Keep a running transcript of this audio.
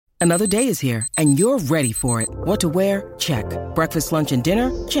Another day is here, and you're ready for it. What to wear? Check. Breakfast, lunch, and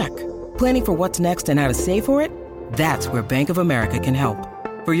dinner? Check. Planning for what's next and how to save for it? That's where Bank of America can help.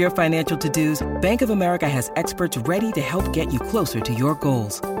 For your financial to-dos, Bank of America has experts ready to help get you closer to your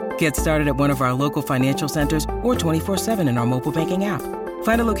goals. Get started at one of our local financial centers or 24/7 in our mobile banking app.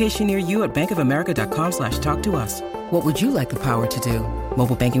 Find a location near you at bankofamerica.com/talktous. What would you like the power to do?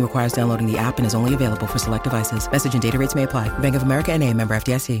 Mobile banking requires downloading the app and is only available for select devices. Message and data rates may apply. Bank of America N.A., member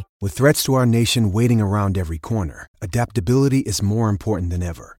FDIC. With threats to our nation waiting around every corner, adaptability is more important than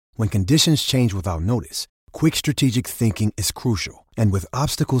ever. When conditions change without notice, quick strategic thinking is crucial. And with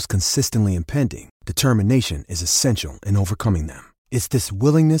obstacles consistently impending, determination is essential in overcoming them. It's this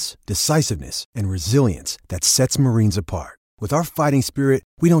willingness, decisiveness, and resilience that sets Marines apart. With our fighting spirit,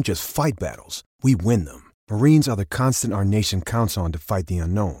 we don't just fight battles, we win them. Marines are the constant our nation counts on to fight the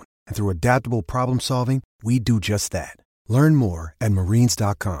unknown. And through adaptable problem solving, we do just that. Learn more at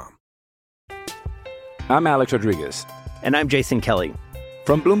marines.com. I'm Alex Rodriguez. And I'm Jason Kelly.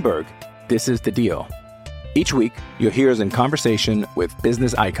 From Bloomberg, this is The Deal. Each week, you'll hear us in conversation with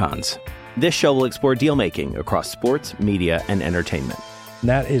business icons. This show will explore deal-making across sports, media, and entertainment.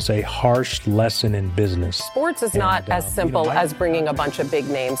 That is a harsh lesson in business. Sports is not as simple as bringing a bunch of big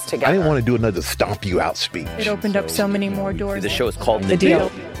names together. I didn't want to do another stomp you out speech. It opened up so many more doors. The show is called The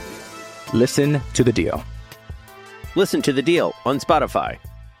Deal. Listen to The Deal. Listen to The Deal on Spotify.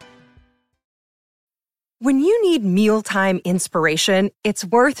 When you need mealtime inspiration, it's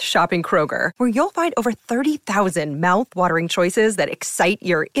worth shopping Kroger, where you'll find over 30,000 mouth-watering choices that excite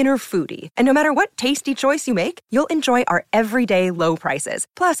your inner foodie. And no matter what tasty choice you make, you'll enjoy our everyday low prices,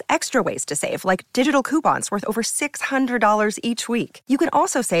 plus extra ways to save, like digital coupons worth over $600 each week. You can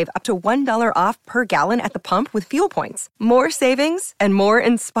also save up to $1 off per gallon at the pump with fuel points. More savings and more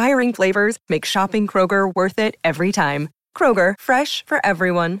inspiring flavors make shopping Kroger worth it every time. Kroger, fresh for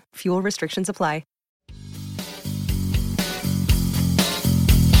everyone. Fuel restrictions apply.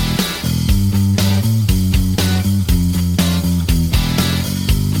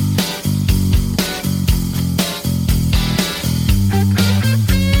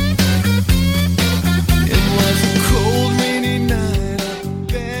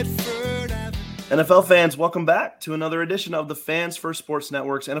 NFL fans, welcome back to another edition of the Fans First Sports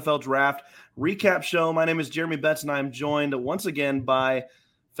Network's NFL Draft Recap Show. My name is Jeremy Betts, and I am joined once again by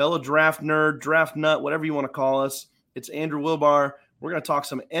fellow draft nerd, draft nut, whatever you want to call us. It's Andrew Wilbar. We're going to talk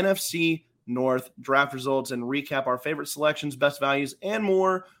some NFC North draft results and recap our favorite selections, best values, and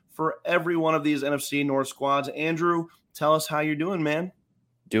more for every one of these NFC North squads. Andrew, tell us how you're doing, man.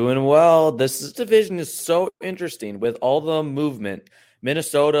 Doing well. This division is so interesting with all the movement.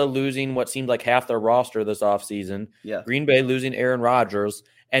 Minnesota losing what seemed like half their roster this offseason. Yeah. Green Bay losing Aaron Rodgers.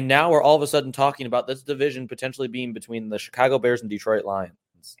 And now we're all of a sudden talking about this division potentially being between the Chicago Bears and Detroit Lions.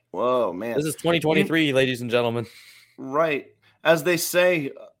 Whoa, man. This is 2023, ladies and gentlemen. Right. As they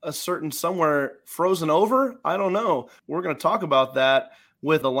say, a certain somewhere frozen over? I don't know. We're going to talk about that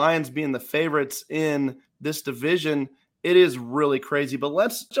with the Lions being the favorites in this division. It is really crazy. But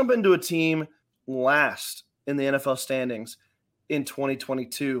let's jump into a team last in the NFL standings in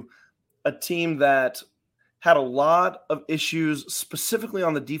 2022, a team that had a lot of issues specifically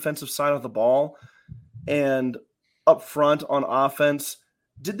on the defensive side of the ball and up front on offense.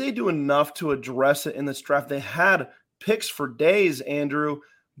 Did they do enough to address it in this draft? They had picks for days, Andrew,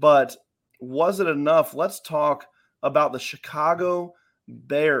 but was it enough? Let's talk about the Chicago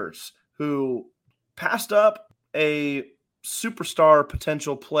Bears, who passed up a superstar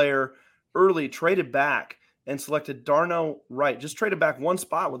potential player early, traded back, and selected Darnell Wright. Just traded back one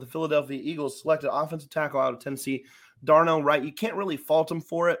spot with the Philadelphia Eagles, selected offensive tackle out of Tennessee, Darnell Wright. You can't really fault him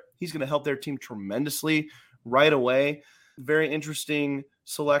for it. He's going to help their team tremendously right away. Very interesting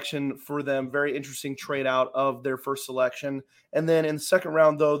selection for them. Very interesting trade out of their first selection. And then in the second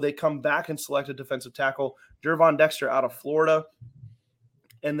round, though, they come back and select a defensive tackle, Jervon Dexter out of Florida.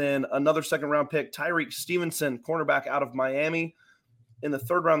 And then another second-round pick, Tyreek Stevenson, cornerback out of Miami. In the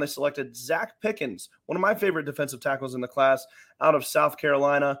third round, they selected Zach Pickens, one of my favorite defensive tackles in the class, out of South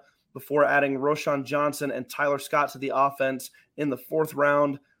Carolina, before adding Roshan Johnson and Tyler Scott to the offense in the fourth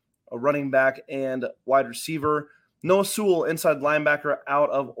round, a running back and wide receiver. Noah Sewell, inside linebacker out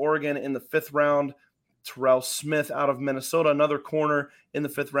of Oregon in the fifth round. Terrell Smith out of Minnesota, another corner in the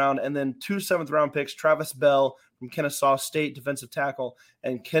fifth round. And then two seventh-round picks, Travis Bell from Kennesaw State, defensive tackle,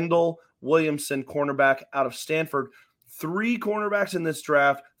 and Kendall Williamson, cornerback out of Stanford. Three cornerbacks in this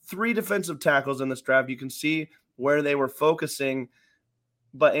draft, three defensive tackles in this draft. You can see where they were focusing.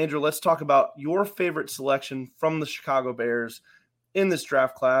 But, Andrew, let's talk about your favorite selection from the Chicago Bears in this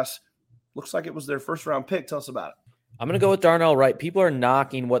draft class. Looks like it was their first-round pick. Tell us about it. I'm going to go with Darnell Wright. People are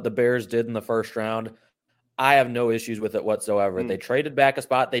knocking what the Bears did in the first round. I have no issues with it whatsoever. They traded back a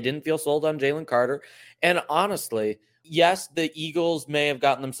spot. They didn't feel sold on Jalen Carter. And honestly, yes, the Eagles may have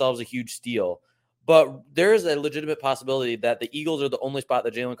gotten themselves a huge steal, but there is a legitimate possibility that the Eagles are the only spot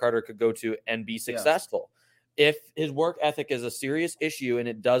that Jalen Carter could go to and be successful. If his work ethic is a serious issue and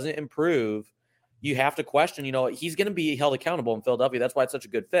it doesn't improve, you have to question, he's going to be held accountable in Philadelphia. That's why it's such a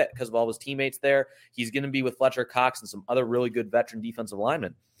good fit, because of all his teammates there. He's going to be with Fletcher Cox and some other really good veteran defensive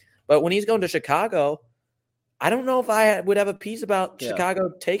linemen. But when he's going to Chicago, I don't know if I would have a piece about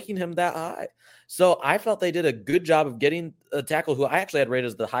Chicago taking him that high. So I felt they did a good job of getting a tackle who I actually had rated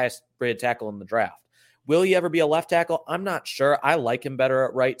as the highest rated tackle in the draft. Will he ever be a left tackle? I'm not sure. I like him better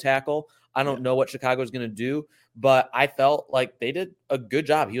at right tackle. I don't know what Chicago is going to do, but I felt like they did a good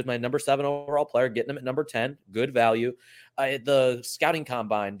job. He was my number 7 overall player, getting him at number 10, good value. The scouting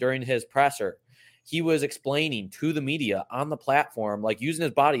combine during his presser, he was explaining to the media on the platform, like using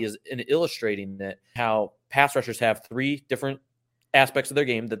his body as in illustrating it, how pass rushers have 3 different aspects of their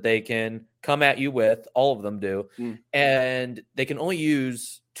game that they can come at you with. All of them do. And they can only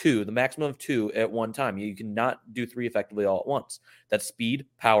use 2, the maximum of 2 at one time. You cannot do 3 effectively all at once. That's speed,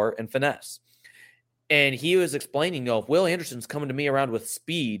 power, and finesse. And he was explaining, if Will Anderson's coming to me around with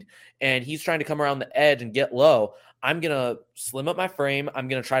speed and he's trying to come around the edge and get low, I'm going to slim up my frame. I'm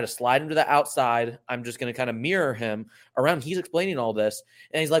going to try to slide him to the outside. I'm just going to kind of mirror him around. He's explaining all this.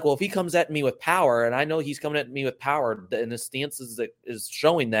 And he's like, well, if he comes at me with power, and I know he's coming at me with power, and his stance is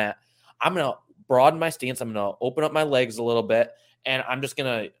showing that, I'm going to broaden my stance. I'm going to open up my legs a little bit, and I'm just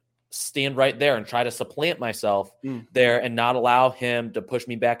going to stand right there and try to supplant myself there and not allow him to push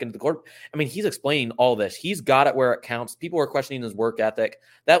me back into the court. I mean, he's explaining all this. He's got it where it counts. People were questioning his work ethic.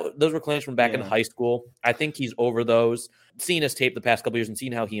 Those were claims from back in high school. I think he's over those. Seeing his tape the past couple years and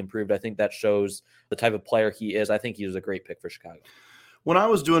seeing how he improved, I think that shows the type of player he is. I think he was a great pick for Chicago. When I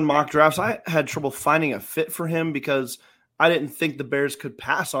was doing mock drafts, I had trouble finding a fit for him because I didn't think the Bears could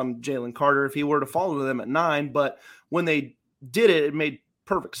pass on Jalen Carter if he were to fall to them at 9. But when they did it, it made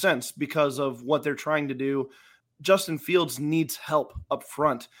perfect sense because of what they're trying to do. Justin Fields needs help up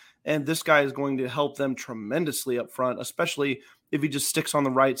front, and this guy is going to help them tremendously up front, especially if he just sticks on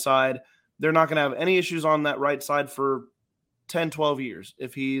the right side. They're not going to have any issues on that right side for 10, 12 years.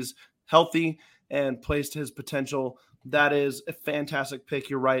 If he's healthy and plays to his potential, that is a fantastic pick.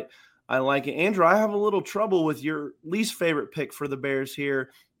 You're right. I like it. Andrew, I have a little trouble with your least favorite pick for the Bears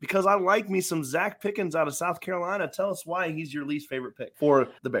here because I like me some Zach Pickens out of South Carolina. Tell us why he's your least favorite pick for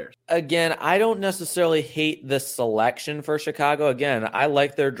the Bears. Again, I don't necessarily hate the selection for Chicago. Again, I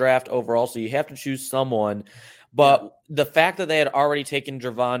like their draft overall, so you have to choose someone. But the fact that they had already taken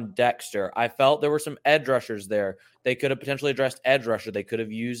Javon Dexter, I felt there were some edge rushers there. They could have potentially addressed edge rusher. They could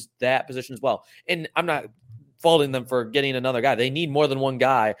have used that position as well. And I'm not faulting them for getting another guy. They need more than one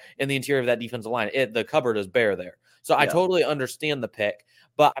guy in the interior of that defensive line. The cupboard is bare there. So I totally understand the pick.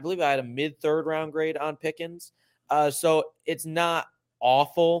 But I believe I had a mid-third round grade on Pickens. So it's not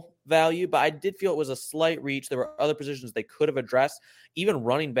awful value, but I did feel it was a slight reach. There were other positions they could have addressed. Even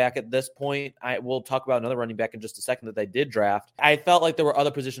running back at this point, we'll talk about another running back in just a second that they did draft. I felt like there were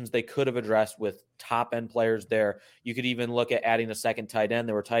other positions they could have addressed with top-end players there. You could even look at adding a second tight end.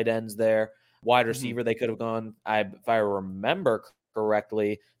 There were tight ends there. Wide receiver, they could have gone, if I remember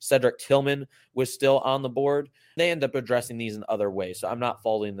correctly, Cedric Tillman was still on the board. They end up addressing these in other ways. So I'm not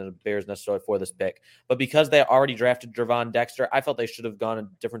faulting the Bears necessarily for this pick. But because they already drafted Javon Dexter, I felt they should have gone in a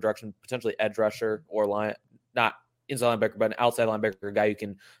different direction, potentially edge rusher or not inside linebacker, but an outside linebacker, a guy who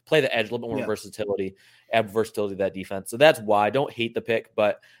can play the edge, a little bit more versatility, add versatility to that defense. So that's why I don't hate the pick.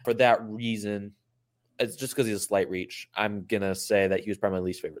 But for that reason, it's just because he's a slight reach. I'm going to say that he was probably my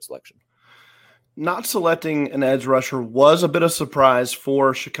least favorite selection. Not selecting an edge rusher was a bit of surprise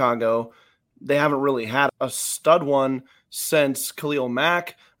for Chicago. They haven't really had a stud one since Khalil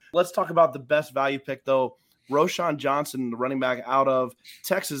Mack. Let's talk about the best value pick, though. Roschon Johnson, the running back out of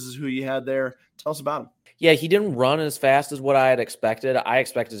Texas, is who you had there. Tell us about him. Yeah, he didn't run as fast as what I had expected. I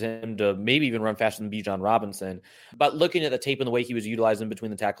expected him to maybe even run faster than Bijan Robinson. But looking at the tape and the way he was utilized in between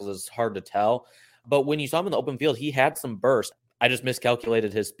the tackles is hard to tell. But when you saw him in the open field, he had some burst. I just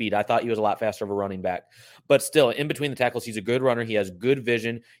miscalculated his speed. I thought he was a lot faster of a running back. But still, in between the tackles, he's a good runner. He has good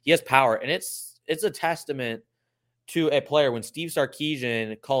vision. He has power. And it's a testament to a player when Steve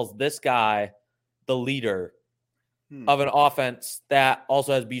Sarkisian calls this guy the leader of an offense that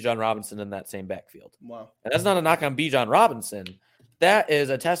also has Bijan Robinson in that same backfield. Wow. And that's not a knock on Bijan Robinson. That is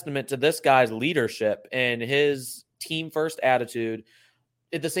a testament to this guy's leadership and his team-first attitude.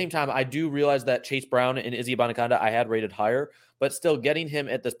 At the same time, I do realize that Chase Brown and Izzy Abanikanda I had rated higher, but still getting him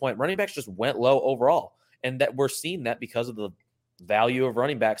at this point, running backs just went low overall. And that we're seeing that because of the value of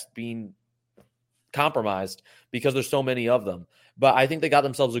running backs being compromised because there's so many of them. But I think they got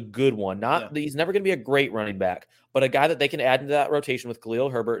themselves a good one. He's never going to be a great running back, but a guy that they can add into that rotation with Khalil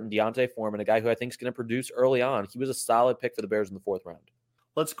Herbert and Deontay Foreman, a guy who I think is going to produce early on. He was a solid pick for the Bears in the 4th round.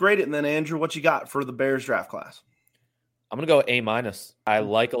 Let's grade it. And then, Andrew, what you got for the Bears draft class? I'm going to go A-. I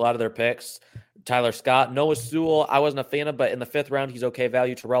like a lot of their picks. Tyler Scott, Noah Sewell, I wasn't a fan of, but in the 5th round, he's okay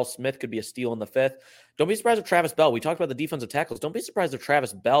value. Terrell Smith could be a steal in the 5th. Don't be surprised if Travis Bell, we talked about the defensive tackles. Don't be surprised if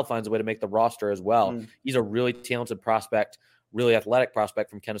Travis Bell finds a way to make the roster as well. He's a really talented prospect, really athletic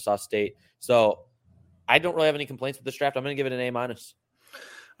prospect from Kennesaw State. So I don't really have any complaints with this draft. I'm going to give it an A-.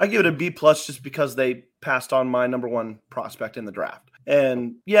 I give it a B+ just because they passed on my number 1 prospect in the draft.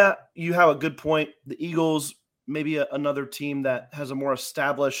 And yeah, you have a good point. The Eagles, maybe another team that has a more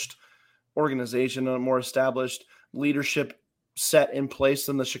established organization and a more established leadership set in place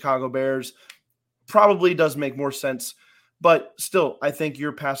than the Chicago Bears, probably does make more sense. But still, I think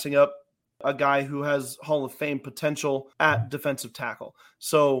you're passing up a guy who has Hall of Fame potential at defensive tackle.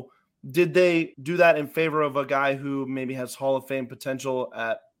 So did they do that in favor of a guy who maybe has Hall of Fame potential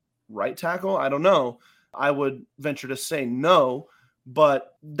at right tackle? I don't know. I would venture to say no,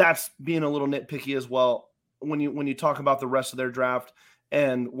 but that's being a little nitpicky as well. When you talk about the rest of their draft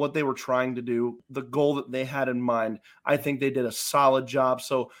and what they were trying to do, the goal that they had in mind, I think they did a solid job.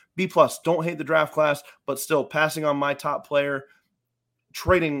 So B+, don't hate the draft class, but still passing on my top player,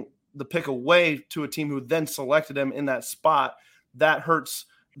 trading the pick away to a team who then selected him in that spot, that hurts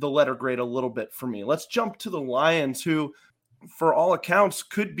the letter grade a little bit for me. Let's jump to the Lions, who, for all accounts,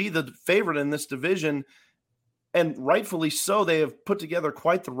 could be the favorite in this division. And rightfully so. They have put together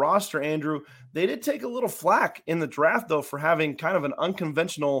quite the roster, Andrew. They did take a little flack in the draft, though, for having kind of an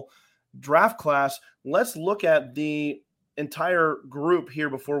unconventional draft class. Let's look at the entire group here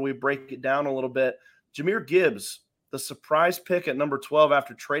before we break it down a little bit. Jahmyr Gibbs, the surprise pick at number 12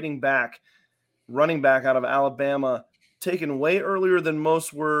 after trading back, running back out of Alabama, taken way earlier than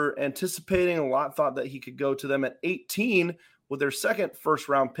most were anticipating. A lot thought that he could go to them at 18 with their second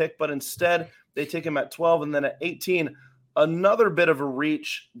first-round pick, but instead they take him at 12, and then at 18, another bit of a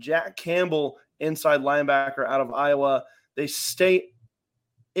reach. Jack Campbell, inside linebacker out of Iowa. They stay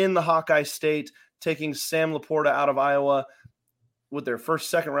in the Hawkeye State, taking Sam Laporta out of Iowa with their first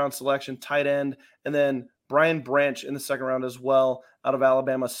second-round selection, tight end, and then Brian Branch in the second round as well out of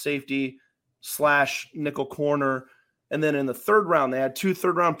Alabama, safety / nickel corner. And then in the 3rd round, they had 2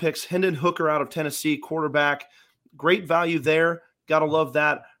 third-round picks, Hendon Hooker out of Tennessee, quarterback. Great value there. Got to love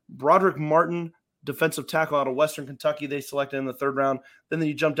that. Broderick Martin, defensive tackle out of Western Kentucky, they selected in the 3rd round. Then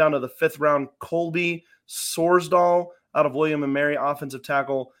you jump down to the 5th round, Colby Sorsdahl out of William & Mary, offensive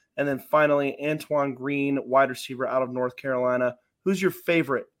tackle. And then finally, Antoine Green, wide receiver out of North Carolina. Who's your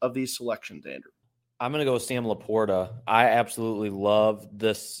favorite of these selections, Andrew? I'm going to go with Sam Laporta. I absolutely love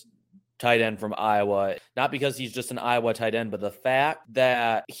this tight end from Iowa, not because he's just an Iowa tight end, but the fact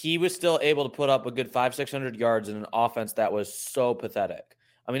that he was still able to put up a good 500-600 yards in an offense that was so pathetic.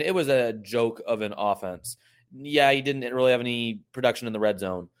 I mean, it was a joke of an offense. Yeah, he didn't really have any production in the red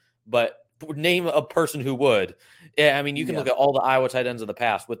zone, but name a person who would. Yeah, I mean, you can look at all the Iowa tight ends of the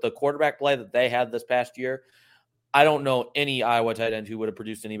past. With the quarterback play that they had this past year, I don't know any Iowa tight end who would have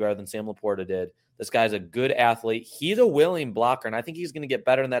produced any better than Sam Laporta did. This guy's a good athlete. He's a willing blocker, and I think he's going to get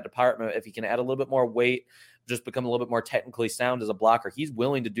better in that department if he can add a little bit more weight, just become a little bit more technically sound as a blocker. He's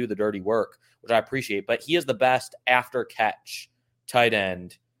willing to do the dirty work, which I appreciate, but he is the best after catch tight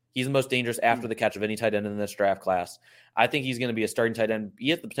end. He's the most dangerous after the catch of any tight end in this draft class. I think he's going to be a starting tight end. He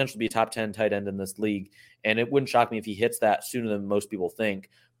has the potential to be a top 10 tight end in this league, and it wouldn't shock me if he hits that sooner than most people think.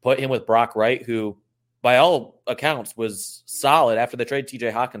 Put him with Brock Wright, who by all accounts was solid after they trade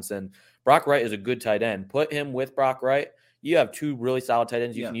TJ Hawkinson. Brock Wright is a good tight end. Put him with Brock Wright. You have 2 really solid tight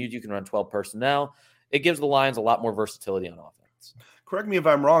ends you can use. You can run 12 personnel. It gives the Lions a lot more versatility on offense. Correct me if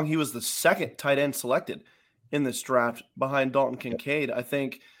I'm wrong. He was the 2nd tight end selected in this draft behind Dalton Kincaid. I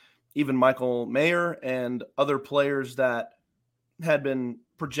think even Michael Mayer and other players that had been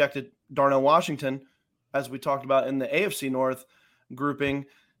projected, Darnell Washington, as we talked about in the AFC North grouping,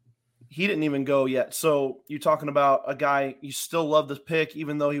 he didn't even go yet. So you're talking about a guy you still love the pick,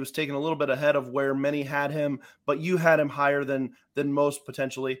 even though he was taken a little bit ahead of where many had him, but you had him higher than most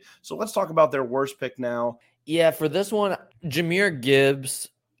potentially. So let's talk about their worst pick now. Yeah, for this one, Jahmyr Gibbs,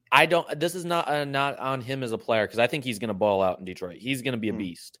 this is not on him as a player, because I think he's going to ball out in Detroit. He's going to be a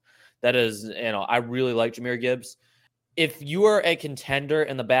beast. That is, I really like Jahmyr Gibbs. If you are a contender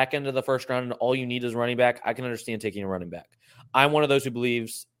in the back end of the first round and all you need is running back, I can understand taking a running back. I'm one of those who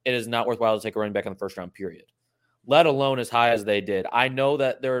believes it is not worthwhile to take a running back in the first round, period. let alone as high as they did. I know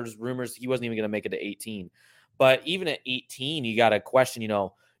that there's rumors he wasn't even going to make it to 18. But even at 18, you got to question,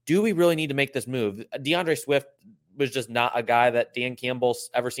 do we really need to make this move? DeAndre Swift was just not a guy that Dan Campbell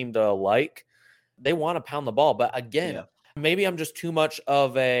ever seemed to like. They want to pound the ball. But again, maybe I'm just too much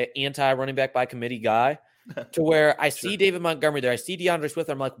of a anti-running back by committee guy to where I see David Montgomery there. I see DeAndre Swift.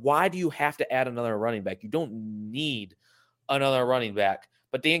 I'm like, why do you have to add another running back? You don't need another running back.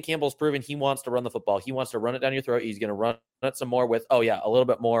 But Dan Campbell's proven he wants to run the football. He wants to run it down your throat. He's going to run it some more with, a little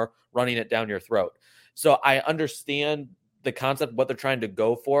bit more running it down your throat. So I understand the concept, what they're trying to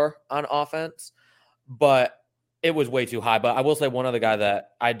go for on offense, but it was way too high. But I will say one other guy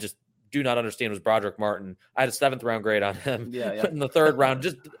that I just do not understand was Broderick Martin. I had a 7th round grade on him in the 3rd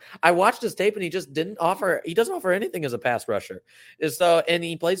round. I watched his tape and he just doesn't offer anything as a pass rusher. And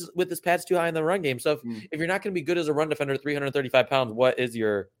he plays with his pads too high in the run game. So if you're not going to be good as a run defender, 335 pounds, what is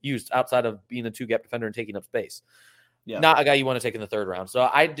your use outside of being a 2-gap defender and taking up space? Yeah. Not a guy you want to take in the 3rd round. So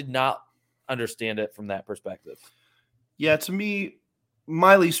I did not understand it from that perspective. Yeah, to me,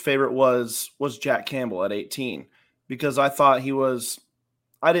 my least favorite was Jack Campbell at 18 because I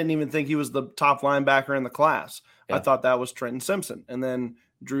didn't even think he was the top linebacker in the class. Yeah. I thought that was Trenton Simpson and then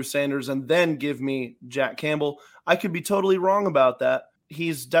Drew Sanders and then give me Jack Campbell. I could be totally wrong about that.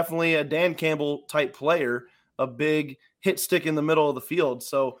 He's definitely a Dan Campbell type player, a big hit stick in the middle of the field.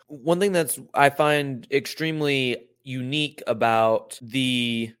 So one thing I find extremely unique about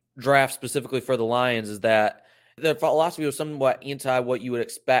the draft specifically for the Lions is that the philosophy was somewhat anti what you would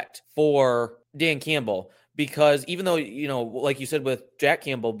expect for Dan Campbell. Because even though, like you said with Jack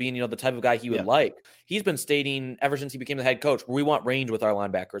Campbell being, the type of guy he would like, he's been stating ever since he became the head coach, we want range with our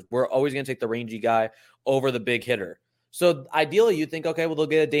linebackers. We're always going to take the rangy guy over the big hitter. So ideally you'd think, okay, well, they'll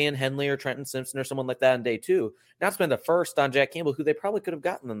get a Dan Henley or Trenton Simpson or someone like that in day 2, not spend a 1st on Jack Campbell, who they probably could have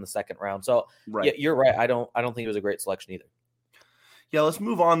gotten in the 2nd round. So yeah, you're right. I don't think it was a great selection either. Yeah, let's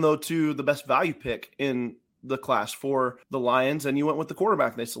move on, though, to the best value pick in the class for the Lions, and you went with the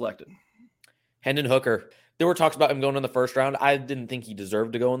quarterback they selected. Hendon Hooker. There were talks about him going in the 1st round. I didn't think he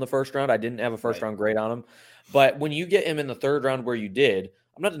deserved to go in the 1st round. I didn't have a 1st-round grade on him. But when you get him in the 3rd round where you did,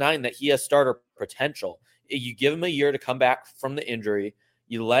 I'm not denying that he has starter potential. You give him a year to come back from the injury.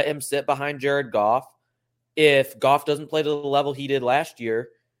 You let him sit behind Jared Goff. If Goff doesn't play to the level he did last year,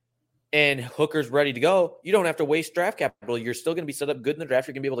 and Hooker's ready to go, you don't have to waste draft capital. You're still going to be set up good in the draft.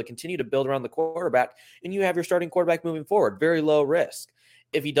 You're going to be able to continue to build around the quarterback, and you have your starting quarterback moving forward. Very low risk.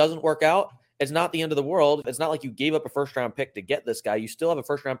 If he doesn't work out, it's not the end of the world. It's not like you gave up a 1st-round pick to get this guy. You still have a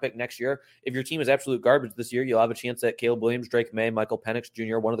 1st-round pick next year. If your team is absolute garbage this year, you'll have a chance at Caleb Williams, Drake May, Michael Penix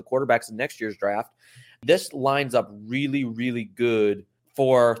Jr., one of the quarterbacks in next year's draft. This lines up really, really good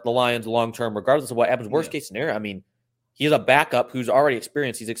for the Lions long-term, regardless of what happens. Worst-case scenario, I mean, he's a backup who's already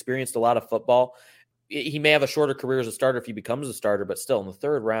experienced. He's experienced a lot of football. He may have a shorter career as a starter if he becomes a starter, but still in the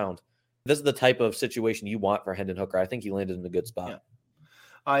 3rd round, this is the type of situation you want for Hendon Hooker. I think he landed in a good spot. Yeah.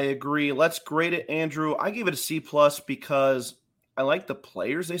 I agree. Let's grade it, Andrew. I gave it a C+ because I like the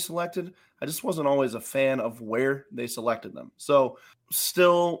players they selected. I just wasn't always a fan of where they selected them. So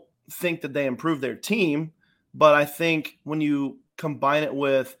still think that they improved their team, but I think when you combine it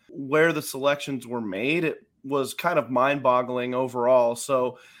with where the selections were made, it was kind of mind-boggling overall.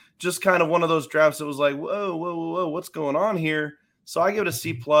 So just kind of one of those drafts that was like, whoa, what's going on here? So I give it a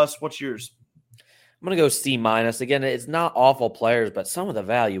C+. What's yours? I'm going to go C-. Again, it's not awful players, but some of the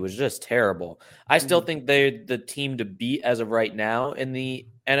value was just terrible. I still think they're the team to beat as of right now in the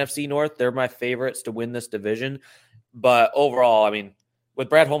NFC North. They're my favorites to win this division. But overall, I mean, with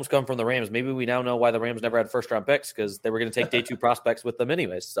Brad Holmes coming from the Rams, maybe we now know why the Rams never had 1st-round picks, because they were going to take day 2 prospects with them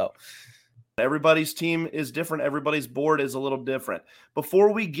anyways. So everybody's team is different. Everybody's board is a little different.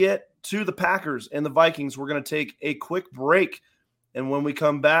 Before we get to the Packers and the Vikings, we're going to take a quick break. And when we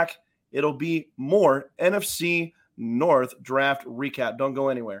come back, it'll be more NFC North draft recap. Don't go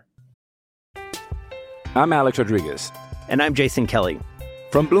anywhere. I'm Alex Rodriguez. And I'm Jason Kelly.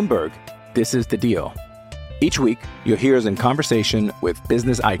 From Bloomberg, this is The Deal. Each week, you'll hear us in conversation with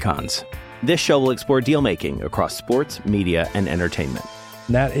business icons. This show will explore deal-making across sports, media, and entertainment.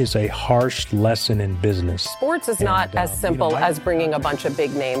 That is a harsh lesson in business. Sports is not as simple as bringing a bunch of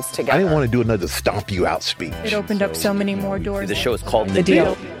big names together. I didn't want to do another stomp you out speech. It opened up so many more doors. The show is called The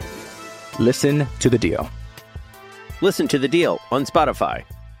Deal. Listen to The Deal. Listen to The Deal on Spotify.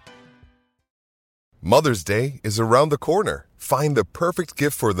 Mother's Day is around the corner. Find the perfect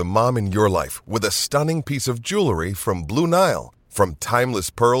gift for the mom in your life with a stunning piece of jewelry from Blue Nile. From timeless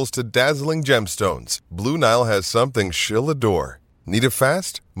pearls to dazzling gemstones, Blue Nile has something she'll adore. Need it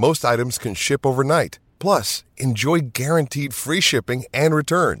fast? Most items can ship overnight. Plus, enjoy guaranteed free shipping and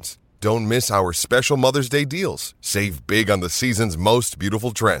returns. Don't miss our special Mother's Day deals. Save big on the season's most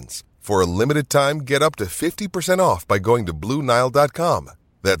beautiful trends. For a limited time, get up to 50% off by going to BlueNile.com.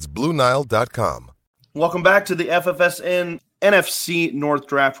 That's BlueNile.com. Welcome back to the FFSN NFC North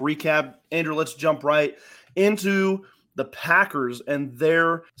Draft Recap. Andrew, let's jump right into the Packers and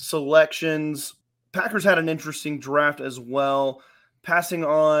their selections. Packers had an interesting draft as well, passing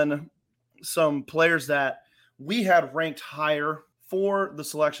on some players that we had ranked higher for the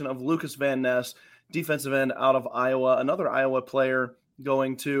selection of Lucas Van Ness, defensive end out of Iowa, another Iowa player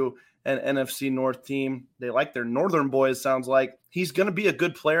going to an NFC North team. They like their Northern boys, sounds like. He's going to be a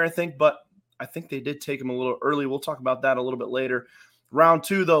good player, I think, but I think they did take him a little early. We'll talk about that a little bit later. Round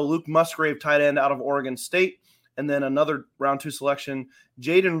 2, though, Luke Musgrave, tight end out of Oregon State. And then another round 2 selection,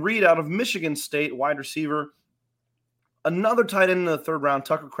 Jaden Reed out of Michigan State, wide receiver. Another tight end in the 3rd round,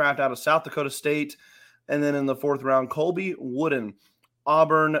 Tucker Kraft out of South Dakota State. And then in the 4th round, Colby Wooden,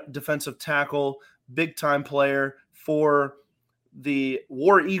 Auburn defensive tackle, big-time player for the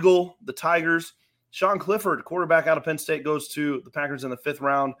War Eagle, the Tigers. Sean Clifford, quarterback out of Penn State, goes to the Packers in the 5th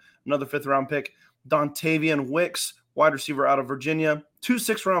round. Another 5th-round pick, Dontavian Wicks, wide receiver out of Virginia. 2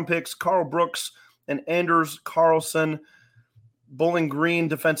 6th-round picks, Carl Brooks and Anders Carlson. Bowling Green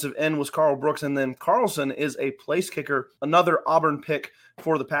defensive end was Carl Brooks, and then Carlson is a place kicker, another Auburn pick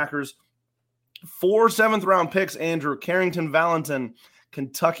for the Packers. 4 7th-round picks, Andrew. Carrington Valentin,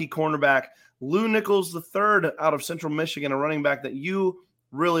 Kentucky cornerback. Lou Nichols III out of Central Michigan, a running back that you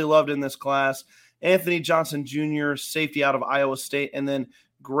really loved in this class. Anthony Johnson Jr., safety out of Iowa State. And then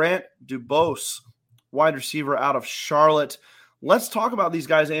Grant Dubose, wide receiver out of Charlotte. Let's talk about these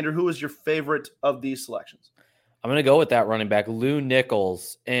guys, Andrew. Who is your favorite of these selections? I'm going to go with that running back, Lou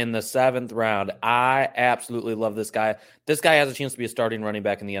Nichols, in the 7th round. I absolutely love this guy. This guy has a chance to be a starting running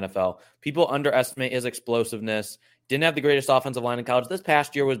back in the NFL. People underestimate his explosiveness. Didn't have the greatest offensive line in college. This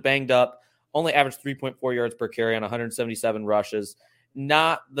past year was banged up. Only averaged 3.4 yards per carry on 177 rushes.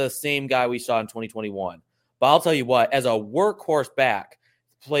 Not the same guy we saw in 2021. But I'll tell you what, as a workhorse back,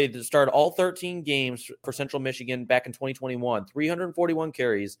 started all 13 games for Central Michigan back in 2021, 341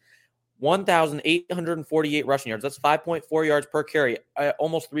 carries, 1,848 rushing yards. That's 5.4 yards per carry,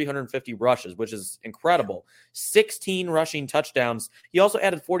 almost 350 rushes, which is incredible. 16 rushing touchdowns. He also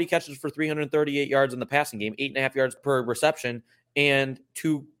added 40 catches for 338 yards in the passing game, 8.5 yards per reception, and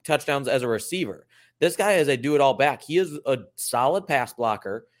 2 touchdowns as a receiver. This guy is a do-it-all back. He is a solid pass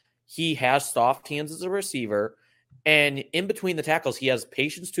blocker. He has soft hands as a receiver. And in between the tackles, he has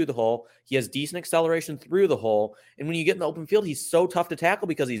patience to the hole. He has decent acceleration through the hole. And when you get in the open field, he's so tough to tackle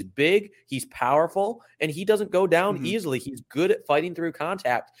because he's big, he's powerful, and he doesn't go down easily. He's good at fighting through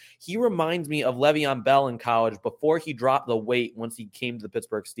contact. He reminds me of Le'Veon Bell in college before he dropped the weight once he came to the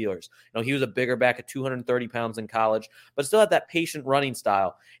Pittsburgh Steelers. He was a bigger back at 230 pounds in college, but still had that patient running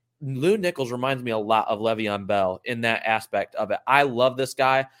style. Lou Nichols reminds me a lot of Le'Veon Bell in that aspect of it. I love this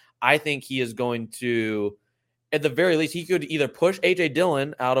guy. I think he is going to, at the very least, he could either push A.J.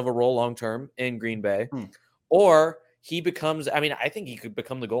 Dillon out of a role long-term in Green Bay, or he becomes, I think he could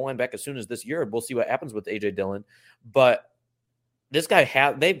become the goal line back as soon as this year. We'll see what happens with A.J. Dillon. But this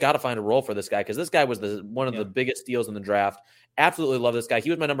guy, they've got to find a role for this guy because this guy was one of the biggest steals in the draft. Absolutely love this guy. He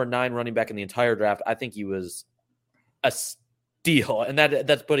was my number 9 running back in the entire draft. I think he was a steal, and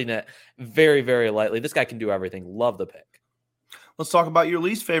that's putting it very, very lightly. This guy can do everything. Love the pick. Let's talk about your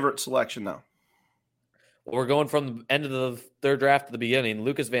least favorite selection now. We're going from the end of the 3rd draft to the beginning.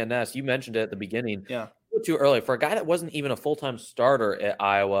 Lucas Van Ness, you mentioned it at the beginning. Yeah. Too early. For a guy that wasn't even a full-time starter at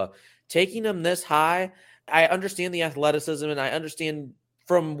Iowa, taking him this high, I understand the athleticism, and I understand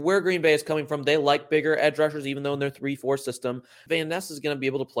from where Green Bay is coming from. They like bigger edge rushers, even though in their 3-4 system. Van Ness is going to be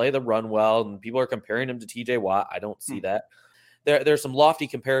able to play the run well, and people are comparing him to T.J. Watt. I don't see that. There's some lofty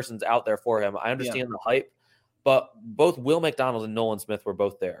comparisons out there for him. I understand the hype, but both Will McDonald and Nolan Smith were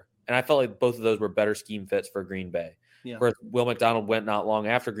both there. And I felt like both of those were better scheme fits for Green Bay. Yeah. Where Will McDonald went not long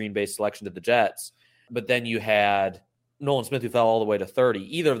after Green Bay's selection to the Jets. But then you had Nolan Smith, who fell all the way to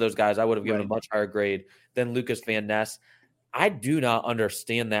 30. Either of those guys I would have given a much higher grade than Lucas Van Ness. I do not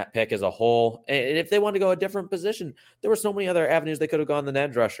understand that pick as a whole. And if they wanted to go a different position, there were so many other avenues they could have gone the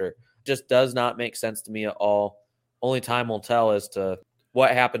edge rusher. Just does not make sense to me at all. Only time will tell as to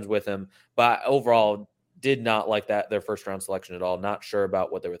what happens with him. But overall, did not like their first-round selection at all. Not sure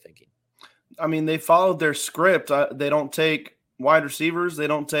about what they were thinking. They followed their script. They don't take wide receivers. They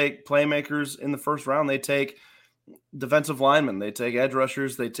don't take playmakers in the first round. They take defensive linemen. They take edge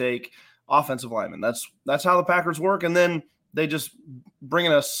rushers. They take offensive linemen. That's how the Packers work. And then they just bring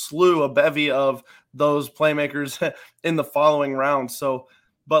in a bevy of those playmakers in the following round.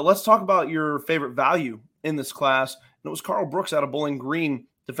 But let's talk about your favorite value in this class. And it was Carl Brooks out of Bowling Green,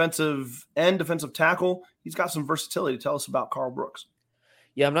 defensive end, defensive tackle. He's got some versatility. Tell us about Carl Brooks.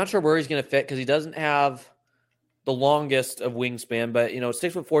 Yeah, I'm not sure where he's going to fit because he doesn't have the longest of wingspan, but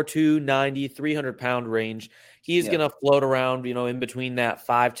 6'4", 290, 300-pound range. He's going to float around, in between that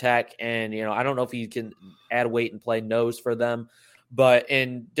 5 tech, and I don't know if he can add weight and play nose for them, but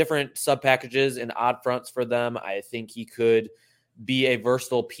in different sub packages and odd fronts for them, I think he could be a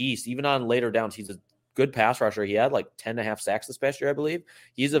versatile piece. Even on later downs, he's a good pass rusher. He had like 10.5 sacks this past year, I believe.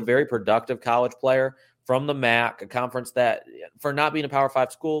 He's a very productive college player from the MAC, a conference that, for not being a Power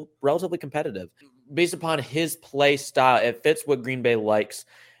 5 school, relatively competitive. Based upon his play style, it fits what Green Bay likes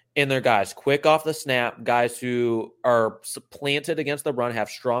in their guys. Quick off the snap, guys who are planted against the run, have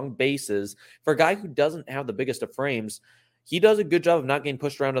strong bases. For a guy who doesn't have the biggest of frames, he does a good job of not getting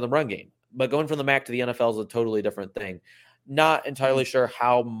pushed around in the run game. But going from the MAC to the NFL is a totally different thing. Not entirely sure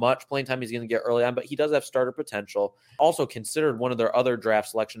how much playing time he's going to get early on, but he does have starter potential. Also considered one of their other draft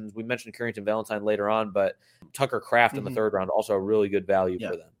selections. We mentioned Carrington Valentine later on, but Tucker Kraft in the 3rd round, also a really good value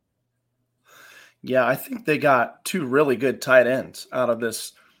for them. Yeah, I think they got 2 really good tight ends out of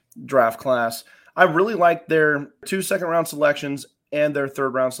this draft class. I really like their 2 second-round selections and their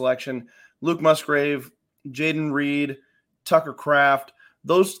 3rd-round selection. Luke Musgrave, Jaden Reed, Tucker Kraft.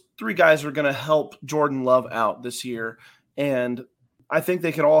 Those 3 guys are going to help Jordan Love out this year. And I think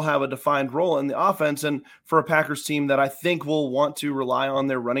they can all have a defined role in the offense. And for a Packers team that I think will want to rely on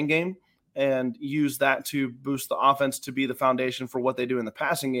their running game and use that to boost the offense to be the foundation for what they do in the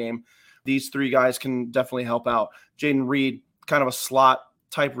passing game, these 3 guys can definitely help out. Jaden Reed, kind of a slot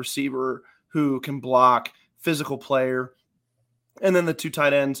type receiver who can block, physical player. And then the 2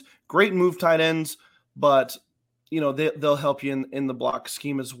 tight ends, great move tight ends, but they'll help you in the block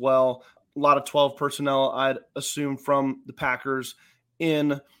scheme as well. A lot of 12 personnel, I'd assume, from the Packers in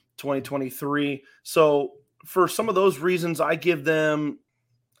 2023. So for some of those reasons, I've been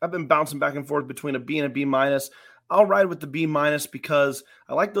bouncing back and forth between a B and a B minus. I'll ride with the B minus because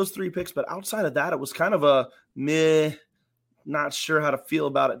I like those 3 picks, but outside of that, it was kind of a meh, not sure how to feel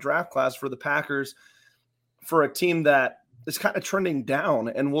about it draft class for the Packers, for a team that is kind of trending down,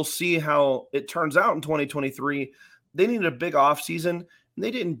 and we'll see how it turns out in 2023. They needed a big offseason, and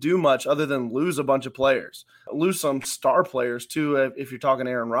they didn't do much other than lose a bunch of players, lose some star players too, if you're talking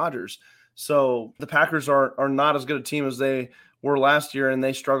Aaron Rodgers. So the Packers are not as good a team as they were last year, and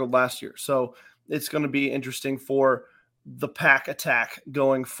they struggled last year. So it's going to be interesting for the Pack attack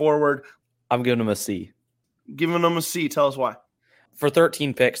going forward. I'm giving them a C. Giving them a C. Tell us why. For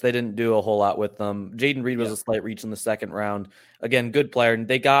 13 picks, they didn't do a whole lot with them. Jaden Reed was a slight reach in the 2nd round. Again, good player. And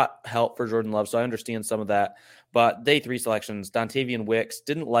they got help for Jordan Love, so I understand some of that. But day 3 selections, Dontavian Wicks,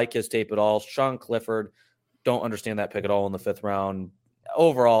 didn't like his tape at all. Sean Clifford, don't understand that pick at all in the 5th round.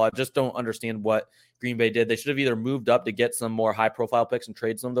 Overall, I just don't understand what Green Bay did. They should have either moved up to get some more high-profile picks and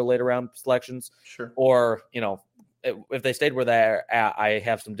trade some of their later round selections. Sure. Or, if they stayed where they're at, I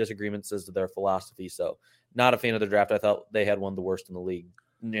have some disagreements as to their philosophy. So not a fan of the draft. I thought they had one of the worst in the league,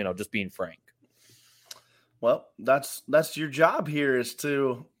 just being frank. Well, that's your job here, is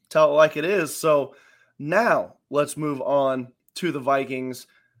to tell it like it is. So now let's move on to the Vikings.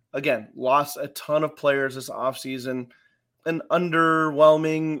 Again, lost a ton of players this offseason. An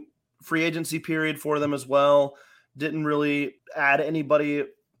underwhelming free agency period for them as well. Didn't really add anybody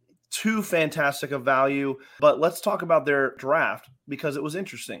too fantastic of value. But let's talk about their draft because it was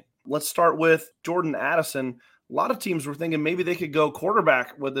interesting. Let's start with Jordan Addison. A lot of teams were thinking maybe they could go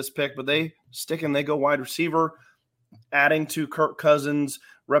quarterback with this pick, but they stick and they go wide receiver, adding to Kirk Cousins'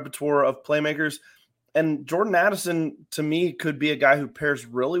 repertoire of playmakers. And Jordan Addison, to me, could be a guy who pairs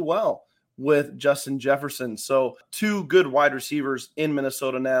really well with Justin Jefferson. So 2 good wide receivers in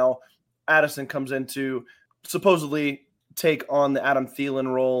Minnesota now. Addison comes in to supposedly take on the Adam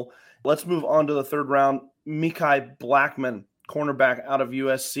Thielen role. Let's move on to the 3rd round. Mekhi Blackman, cornerback out of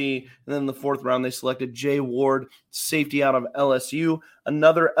USC. And then in the 4th round, they selected Jay Ward, safety out of LSU.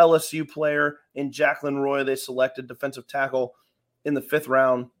 Another LSU player in Jacqueline Roy. They selected defensive tackle in the 5th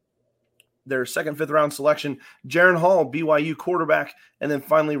round. Their 2nd, 5th round selection, Jaron Hall, BYU quarterback. And then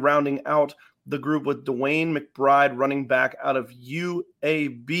finally rounding out the group with Dwayne McBride, running back out of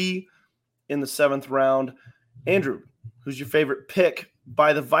UAB in the 7th round. Andrew, who's your favorite pick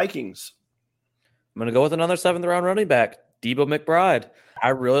by the Vikings? I'm going to go with another 7th round running back, Debo McBride. I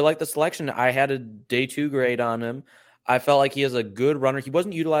really like the selection. I had a day 2 grade on him. I felt like he is a good runner. He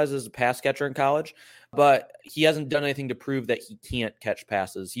wasn't utilized as a pass catcher in college, but he hasn't done anything to prove that he can't catch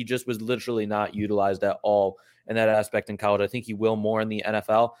passes. He just was literally not utilized at all in that aspect in college. I think he will more in the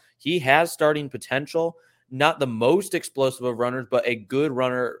NFL. He has starting potential, not the most explosive of runners, but a good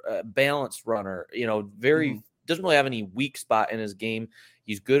runner, balanced runner, very doesn't really have any weak spot in his game.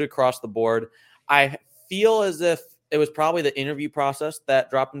 He's good across the board. I feel as if it was probably the interview process that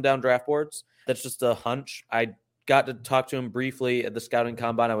dropped him down draft boards. That's just a hunch. I got to talk to him briefly at the scouting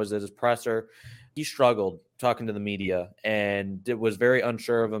combine. I was at his presser. He struggled talking to the media and was very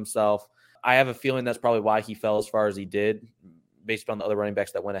unsure of himself. I have a feeling that's probably why he fell as far as he did, based on the other running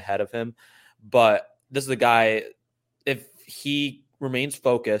backs that went ahead of him. But this is a guy, if he remains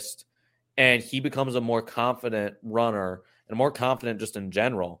focused and he becomes a more confident runner and more confident just in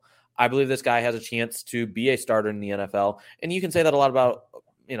general, I believe this guy has a chance to be a starter in the NFL. And you can say that a lot about,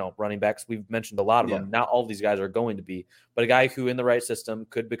 running backs. We've mentioned a lot of them. Not all of these guys are going to be, but a guy who in the right system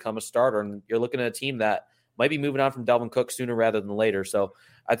could become a starter. And you're looking at a team that might be moving on from Dalvin Cook sooner rather than later. So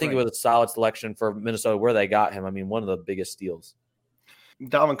I think it was a solid selection for Minnesota where they got him. I mean, one of the biggest steals.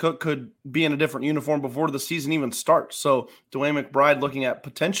 Dalvin Cook could be in a different uniform before the season even starts. So DeWayne McBride looking at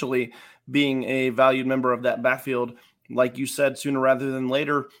potentially being a valued member of that backfield, like you said, sooner rather than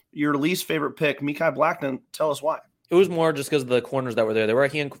later. Your least favorite pick, Mekhi Blackmon, tell us why. It was more just because of the corners that were there. There were a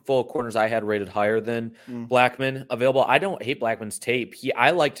handful of corners I had rated higher than Blackmon available. I don't hate Blackman's tape.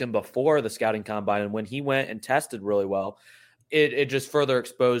 I liked him before the scouting combine, and when he went and tested really well, it just further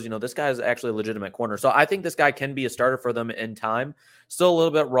exposed, this guy is actually a legitimate corner. So I think this guy can be a starter for them in time. Still a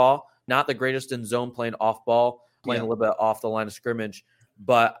little bit raw, not the greatest in zone, playing off ball, playing a little bit off the line of scrimmage.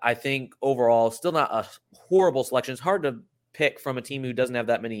 But I think overall, still not a horrible selection. It's hard to pick from a team who doesn't have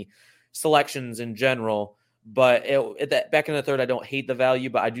that many selections in general. But back in the third, I don't hate the value,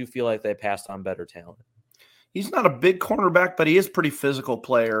 but I do feel like they passed on better talent. He's not a big cornerback, but he is a pretty physical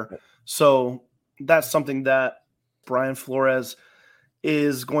player. So that's something that Brian Flores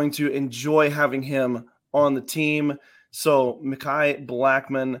is going to enjoy having him on the team. So Mekhi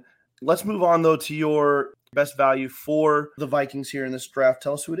Blackmon. Let's move on, though, to your best value for the Vikings here in this draft.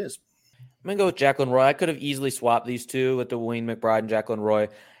 Tell us who it is. I'm going to go with Jacqueline Roy. I could have easily swapped these two with DeWayne McBride and Jacqueline Roy.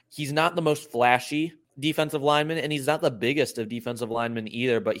 He's not the most flashy defensive lineman, and he's not the biggest of defensive linemen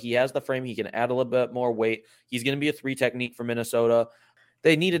either, but he has the frame. He can add a little bit more weight. He's going to be a 3 technique for Minnesota.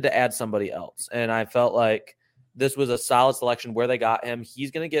 They needed to add somebody else, and I felt like this was a solid selection where they got him. He's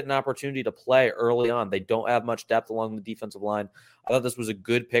going to get an opportunity to play early on. They don't have much depth along the defensive line. I thought this was a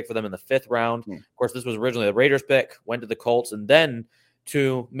good pick for them in the 5th round. Of course, this was originally the Raiders pick, went to the Colts, and then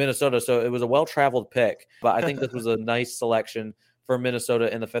to Minnesota, so it was a well-traveled pick, but I think this was a nice selection for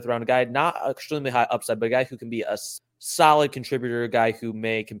Minnesota in the 5th round. A guy not extremely high upside, but a guy who can be a solid contributor, a guy who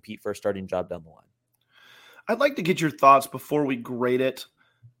may compete for a starting job down the line. I'd like to get your thoughts before we grade it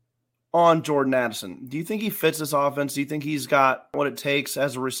on Jordan Addison. Do you think he fits this offense? Do you think he's got what it takes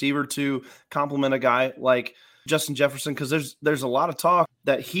as a receiver to complement a guy like Justin Jefferson? Because there's a lot of talk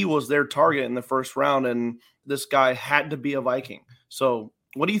that he was their target in the 1st round, and this guy had to be a Viking. So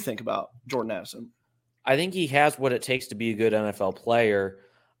what do you think about Jordan Addison? I think he has what it takes to be a good NFL player.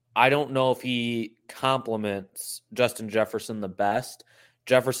 I don't know if he complements Justin Jefferson the best.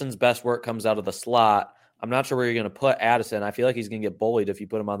 Jefferson's best work comes out of the slot. I'm not sure where you're going to put Addison. I feel like he's going to get bullied if you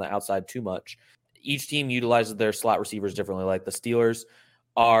put him on the outside too much. Each team utilizes their slot receivers differently. Like the Steelers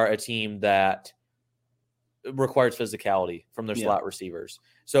are a team that requires physicality from their slot receivers.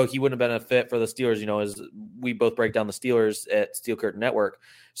 So he wouldn't have been a fit for the Steelers, as we both break down the Steelers at Steel Curtain Network.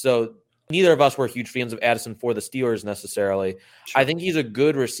 So neither of us were huge fans of Addison for the Steelers necessarily. Sure. I think he's a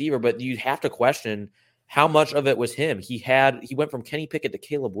good receiver, but you have to question how much of it was him. He went from Kenny Pickett to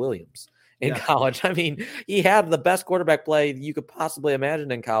Caleb Williams in college. I mean, he had the best quarterback play you could possibly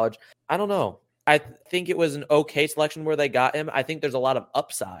imagine in college. I don't know. I think it was an okay selection where they got him. I think there's a lot of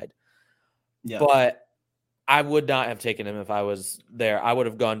upside, but I would not have taken him if I was there. I would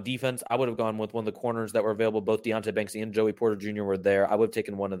have gone defense. I would have gone with one of the corners that were available. Both Deonte Banksy and Joey Porter Jr. were there. I would have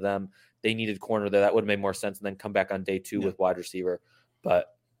taken one of them. They needed corner there. That would have made more sense, and then come back on day 2 with wide receiver. But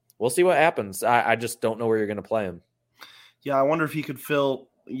we'll see what happens. I just don't know where you're going to play him. Yeah, I wonder if he could fill,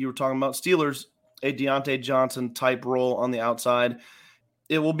 you were talking about Steelers, a Deontay Johnson type role on the outside.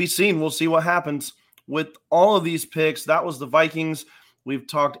 It will be seen. We'll see what happens with all of these picks. That was the Vikings. We've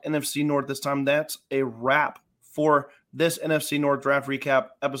talked NFC North this time. That's a wrap for this NFC North draft recap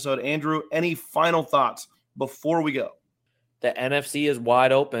episode. Andrew, any final thoughts before we go? The NFC is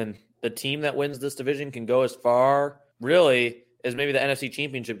wide open. The team that wins this division can go as far, really, as maybe the NFC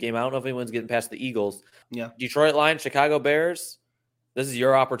Championship game. I don't know if anyone's getting past the Eagles. Yeah. Detroit Lions, Chicago Bears, this is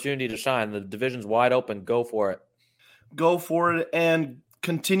your opportunity to shine. The division's wide open. Go for it. Go for it, and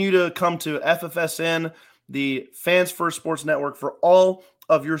continue to come to FFSN, the Fans First Sports Network, for all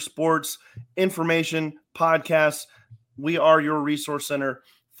of your sports information, podcasts. We are your resource center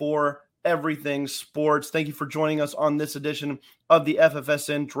for everything sports. Thank you for joining us on this edition of the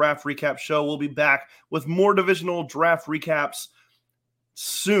FFSN Draft Recap Show. We'll be back with more divisional draft recaps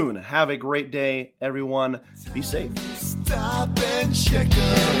soon. Have a great day, everyone. Be safe. Stop and check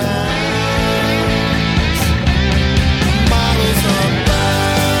them out. Models